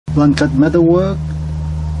Blunt cut metalwork,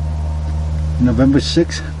 November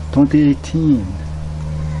 6, 2018.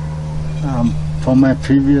 For my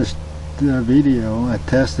previous video, I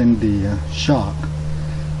testing the shock,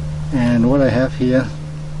 and what I have here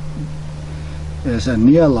is a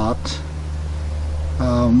Niolox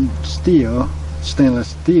steel, stainless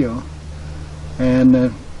steel,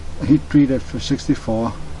 and heat treated for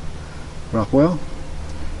 64 Rockwell,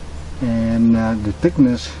 and the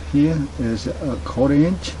thickness here is a 1/4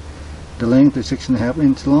 inch. The length is 6.5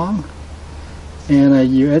 inches long, and a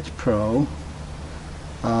UH Pro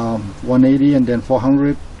 180 and then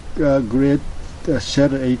 400 grid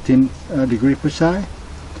set at 18 degree psi.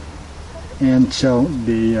 And so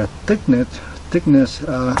the thickness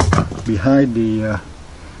behind the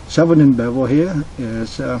 7-inch bevel here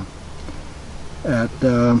is at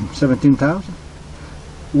 17,000.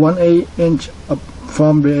 1/8 inch up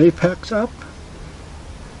from the apex up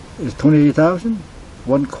is 28,000.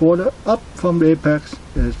 1/4 up from the apex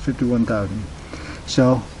is 51,000.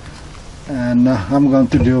 So, and I'm going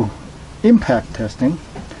to do impact testing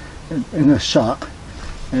in a shock,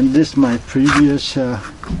 and this is my previous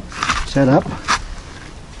setup,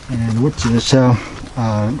 and which is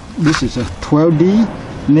this is a 12D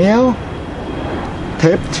nail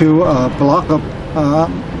taped to a block of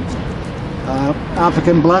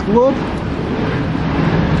African blackwood,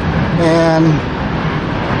 and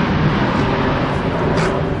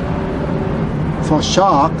for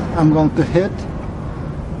shock I'm going to hit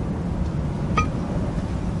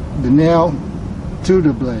the nail to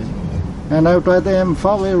the blade, and I try to aim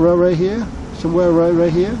probably right here, somewhere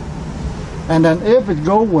right here, and then if it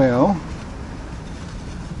go well,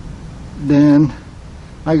 then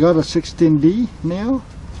I got a 16D nail,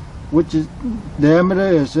 which is diameter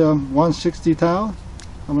is 1/60th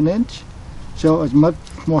of an inch, so it's much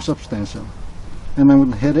more substantial, and I'm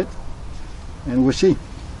going to hit it and we'll see.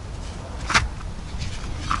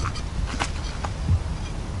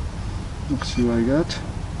 Let's see what I got.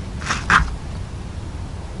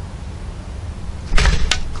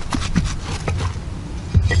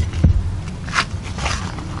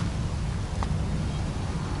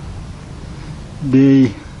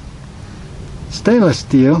 The stainless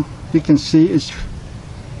steel, you can see it's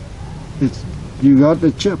you got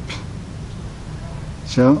the chip.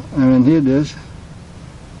 So I mean, here it is,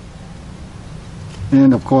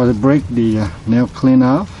 and of course it break the nail clean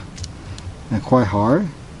off, and quite hard.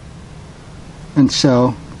 And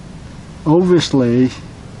so obviously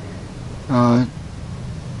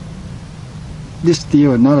this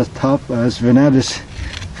steel is not as tough as Venatus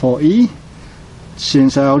 4E.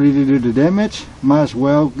 Since I already did the damage, might as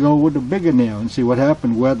well go with the bigger nail and see what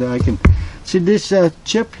happens, whether I can see this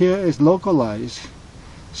chip here is localized,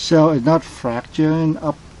 so it's not fracturing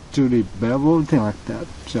up to the bevel, anything like that.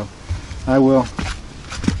 So I will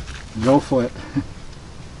go for it.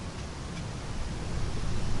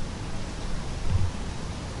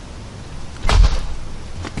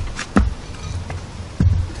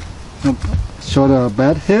 Sort of a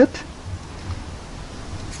bad hit,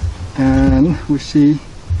 and we see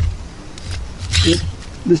if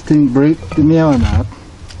this thing break the nail or not.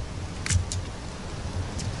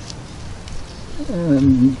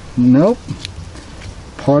 And nope,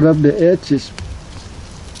 part of the edge is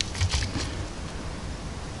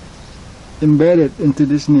embedded into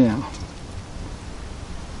this nail.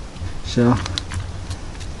 So,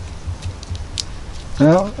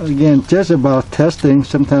 well, again, just about testing,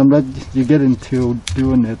 sometimes that you get into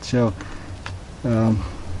doing it. So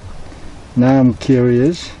now I'm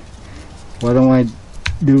curious, why don't I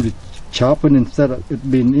do the chopping instead of it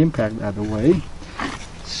being impact out of the way?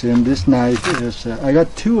 Since this knife is, I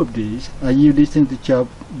got 2 of these. I use these things to chop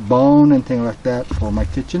bone and things like that for my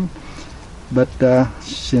kitchen. But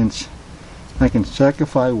since I can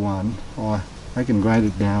sacrifice one, or I can grind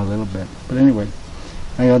it down a little bit. But anyway,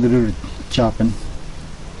 I got to do the chopping.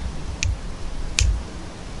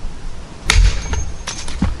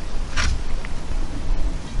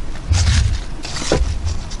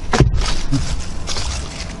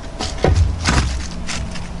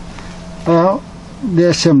 Well,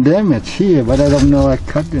 there's some damage here, but I don't know I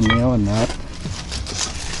cut the nail or not.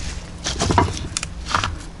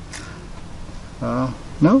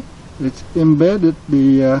 No, it's embedded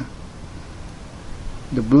the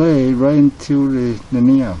blade right into the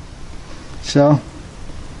nail. So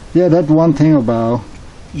yeah, that's one thing about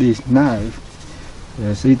this knife.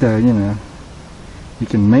 Is either, you know, you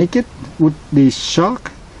can make it with the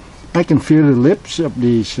shock. I can feel the lips of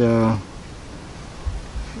these.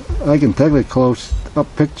 I can take a close up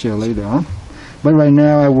picture later on, but right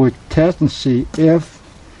now I would test and see if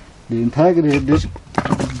the integrity of this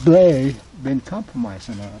blade been compromised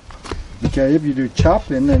or not. Because if you do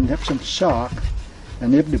chopping and you have some shock,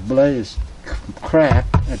 and if the blade is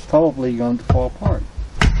cracked, it's probably going to fall apart.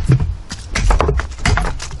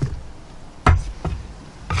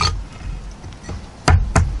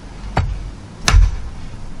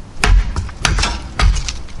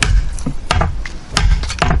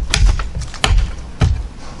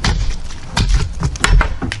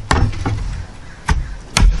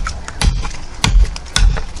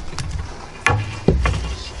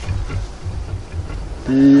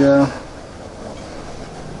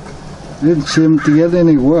 Didn't seem to get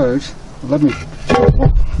any worse. Let me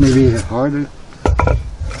maybe harder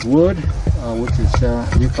wood, which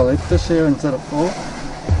is eucalyptus here instead of oak.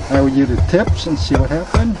 I will use the tips and see what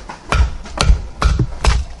happened.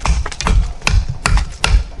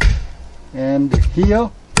 And the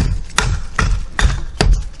heel.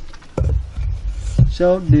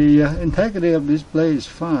 So the integrity of this blade is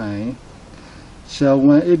fine.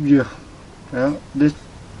 So if you this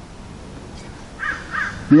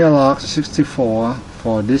Niolox 64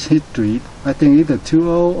 for this heat treat, I think either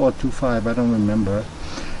 2.0 or 2.5, I don't remember.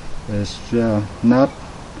 It's not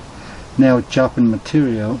nail chopping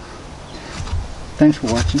material. Thanks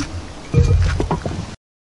for watching.